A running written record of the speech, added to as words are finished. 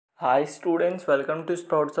Hi students, welcome to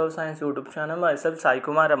Sports of Science YouTube channel. Myself Sai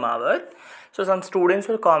Kumar Ramawat. So some students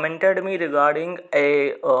will commented me regarding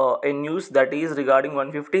a news that is regarding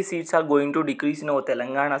 150 seats are going to decrease in our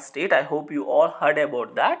Telangana state. I hope you all heard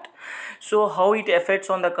about that. So how it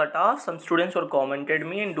affects on the cutoff, some students will commented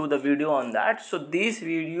me and do the video on that. So this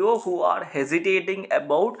video who are hesitating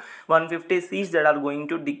about 150 seats that are going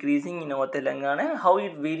to decreasing in our Telangana and how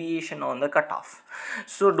it variation on the cutoff.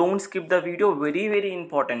 So don't skip the video, very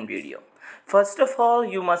important video. First of all,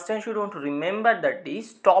 you must and should want to remember that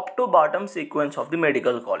is top to bottom sequence of the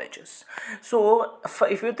medical colleges. So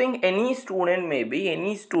if you think any student, maybe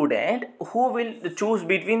any student who will choose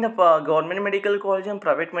between the government medical college and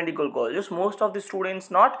private medical colleges, most of the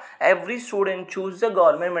students, not every student choose the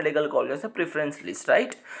government medical college as a preference list,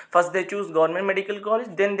 right? First they choose government medical college,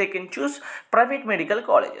 then they can choose private medical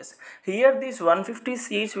colleges. Here these 150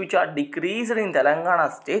 seats which are decreased in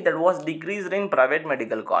Telangana state, that was decreased in private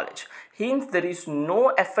medical college. Hence there is no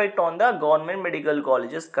effect on the government medical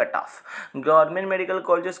colleges cutoff. Government medical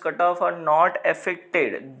colleges cutoff are not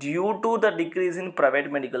affected due to the decrease in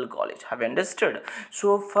private medical college. Have you understood?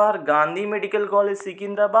 So for Gandhi Medical College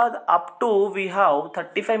Secunderabad, up to we have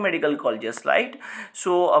 35 medical colleges, right?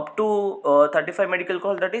 So up to 35 medical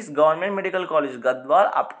college, that is government medical college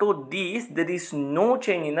Gadwal, up to these there is no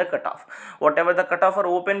change in the cutoff. Whatever the cutoff are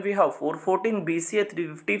open, we have 414, BCA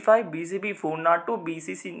 355, BCB 402,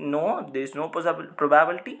 BCC no, there is no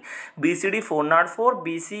probability, BCD 404,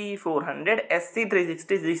 BC 400, SC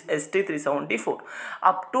 360, ST 374.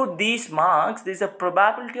 Up to these marks, there is a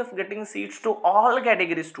probability of getting seats to all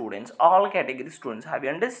category students. All category students. Have you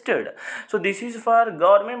understood? So this is for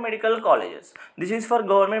government medical colleges. This is for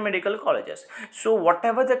government medical colleges. So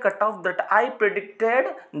whatever the cutoff that I predicted,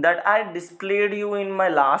 that I displayed you in my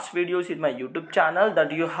last videos in my YouTube channel,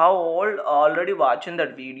 that you have all already watching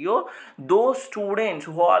that video, those students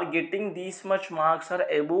who are getting these much marks or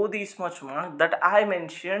above these much marks that I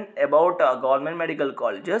mentioned about government medical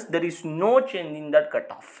colleges, there is no change in that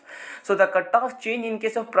cutoff. So the cutoff change in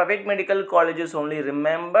case of private medical colleges only.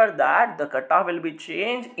 Remember that the cutoff will be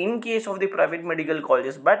changed in case of the private medical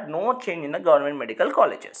colleges, but no change in the government medical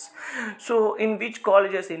colleges. So in which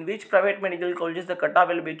colleges, in which private medical colleges the cutoff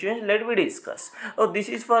will be changed, let me discuss. So this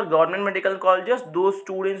is for government medical colleges. Those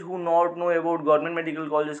students who not know about government medical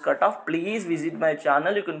colleges cutoff, please visit my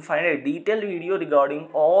channel. You can find a detailed video regarding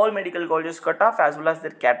all medical colleges cutoff as well as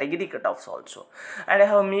their category cutoffs also. And I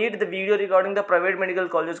have made the video regarding the private medical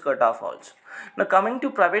colleges cutoff also. Now coming to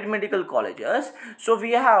private medical colleges, so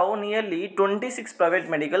we have nearly 26 private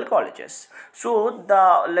medical colleges. So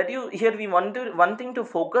here we want to one thing to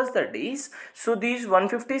focus, that is, so these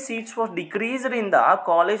 150 seats was decreased in the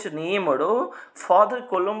college named Father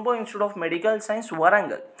Colombo Institute of Medical Science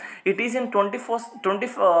Warangal. It is in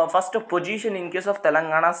 21st position in case of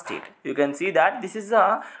Telangana state. You can see that this is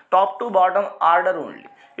a top to bottom order only.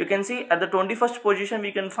 You can see at the 21st position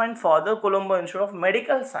we can find Father Colombo Institute of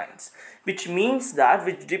Medical Science, which means that,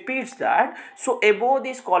 which repeats that, so above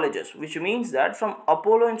these colleges, which means that from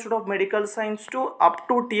Apollo Institute of Medical Science to up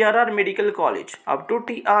to TRR Medical College,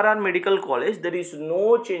 there is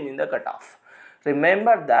no change in the cutoff.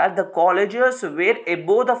 Remember that the colleges were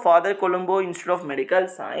above the Father Colombo Institute of Medical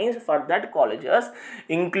Science, for that colleges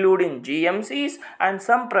including GMCs and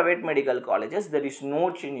some private medical colleges, there is no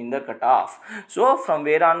change in the cutoff. So from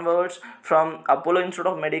where onwards, from Apollo Institute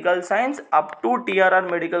of Medical Science up to TRR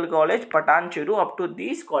Medical College, Patancheru, up to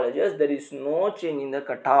these colleges, there is no change in the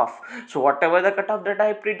cutoff. So whatever the cutoff that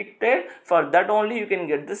I predicted, for that only you can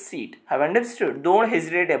get the seat. Have understood? Don't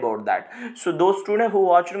hesitate about that. So those students who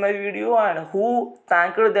watched my video and who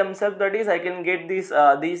thanked themselves, that is, I can get this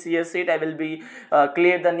year seat, I will be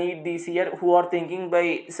clear the NEET this year, who are thinking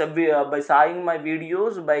by seeing my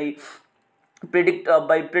videos, by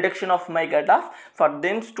prediction of my cutoff, for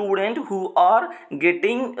them student who are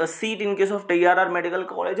getting a seat in case of TRR Medical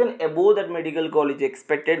College and above that medical college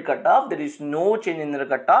expected cutoff, there is no change in the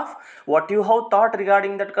cutoff. What you have thought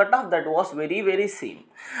regarding that cutoff, that was very same,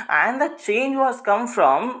 and the change was come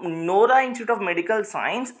from Nora Institute of Medical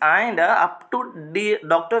Science and up to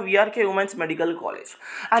Dr. VRK Women's Medical College.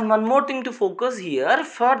 And one more thing to focus here,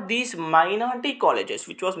 for these minority colleges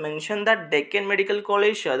which was mentioned, that Deccan Medical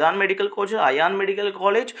College, Shadan Medical College, Ayan Medical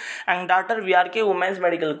College and Dr. VRK Women's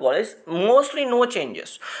Medical College, mostly no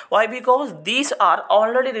changes. Why? Because these are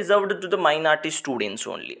already reserved to the minority students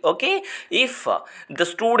only. Okay, if the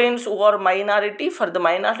students who are minority, for the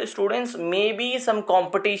minority students maybe some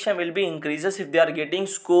competition will be increases if they are getting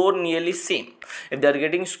score nearly same. If they are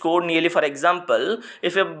getting score nearly, for example,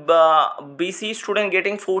 if a BC student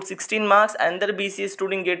getting 416 marks and the BCA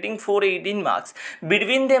student getting 418 marks,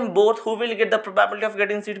 between them both who will get the probability of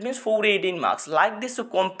getting seat means 418 marks. Like this, so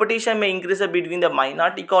competition may increase between the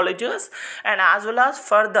minority colleges, and as well as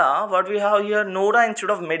for the what we have here, Nora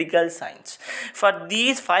Institute of Medical Science. For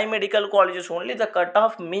these 5 medical colleges only, the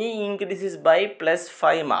cutoff may increases by plus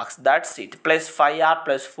 5 marks. That's it, plus 5 or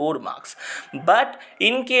plus 4 marks. But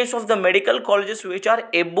in case of the medical colleges which are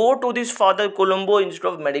above to this Father Colombo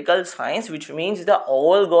Institute of Medical Science, which means the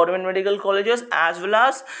all government medical colleges as well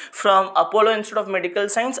as from Apollo Institute of Medical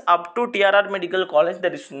Science up to TRR Medical College,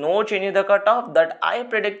 there is no change in the cutoff. That I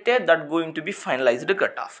predicted that going to be finalized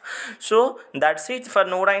cutoff. So that's it for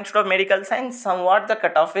Nora Institute of Medical Science. Somewhat the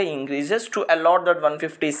cutoff increases to allot that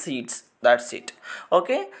 150 seats. That's it.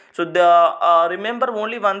 Okay, so the remember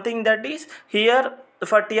only one thing, that is here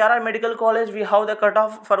for TRR Medical College we have the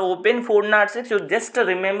cutoff for open 406. You just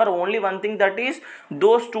remember only one thing, that is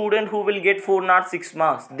those students who will get 406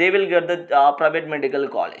 marks, they will get the private medical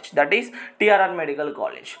college, that is TRR Medical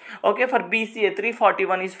College. Okay, for BCA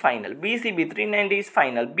 341 is final, BCB 390 is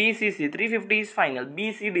final, BCC 350 is final,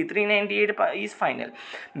 BCD 398 is final,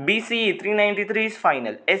 BCE 393 is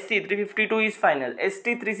final, SC 352 is final, ST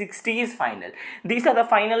 360 is final. These are the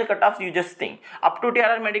final cutoffs. You just think up to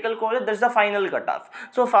TRR Medical College, that's the final cutoff.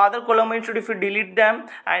 So Father Colombo Institute, if you delete them,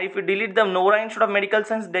 and if you delete them, Nora Institute of Medical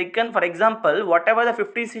Science, they can, for example, whatever the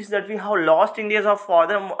 50 seats that we have lost in case of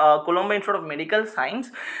Father Colombo Institute of Medical Science,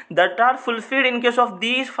 that are fulfilled in case of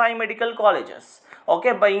these 5 medical colleges.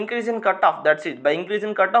 Okay, by increase in cutoff, that's it. By increase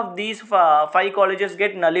in cutoff, these 5 colleges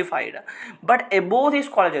get nullified. But above these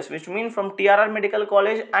colleges, which means from TRR Medical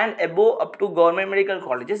College and above up to government medical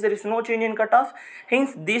colleges, there is no change in cutoff.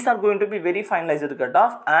 Hence, these are going to be very finalized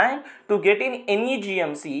cutoff. And to get in any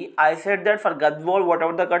GMC, I said that for Gadwal,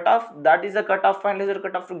 whatever the cutoff, that is the cutoff, finalized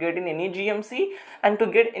cutoff to get in any GMC. And to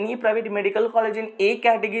get any private medical college in A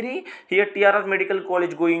category, here TRR Medical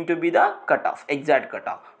College going to be the cutoff, exact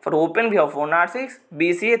cutoff. For open we have 406,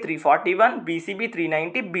 BCA 341, BCB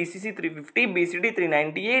 390, BCC 350, BCD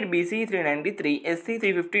 398, BCE 393, SC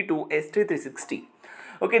 352, ST 360.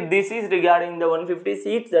 Okay, this is regarding the 150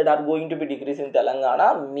 seats that are going to be decreased in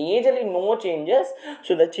Telangana. Majorly no changes.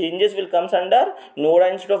 So the changes will come under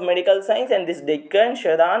Nora Institute of Medical Science and this Deccan,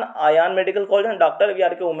 Shadan, Ayan Medical College and Dr.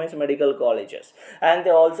 VRK Women's Medical Colleges. And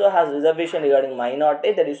they also has reservation regarding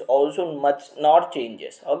minority. There is also much not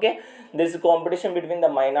changes. Okay, there is competition between the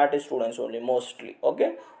minority students only mostly.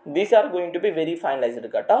 Okay, these are going to be very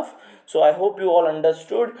finalized cutoff. So I hope you all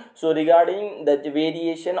understood. So regarding the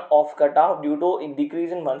variation of cutoff due to a decrease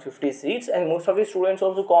in 150 seats, and most of the students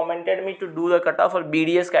also commented me to do the cutoff for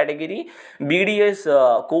BDS category, BDS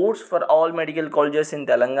course for all medical colleges in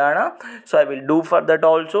Telangana. So I will do for that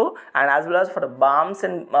also, and as well as for BAMS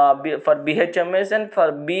and for BHMS and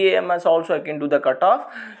for BAMS also I can do the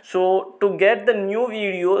cutoff. So to get the new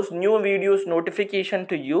videos notification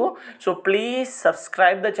to you, so please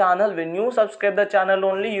subscribe the channel. When you subscribe the channel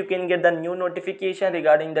only, you can get the new notification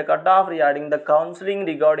regarding the cutoff, regarding the counseling,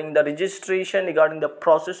 regarding the registration, regarding the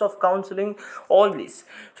process of counseling, all this.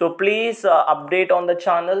 So please update on the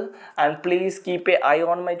channel, and please keep an eye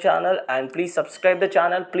on my channel, and please subscribe the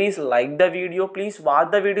channel. Please like the video, please watch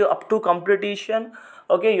the video up to completion.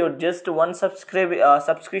 Okay, your just one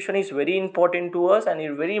subscription is very important to us, and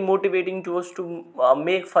it's very motivating to us to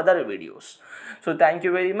make further videos. So thank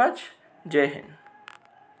you very much. Jai Hind.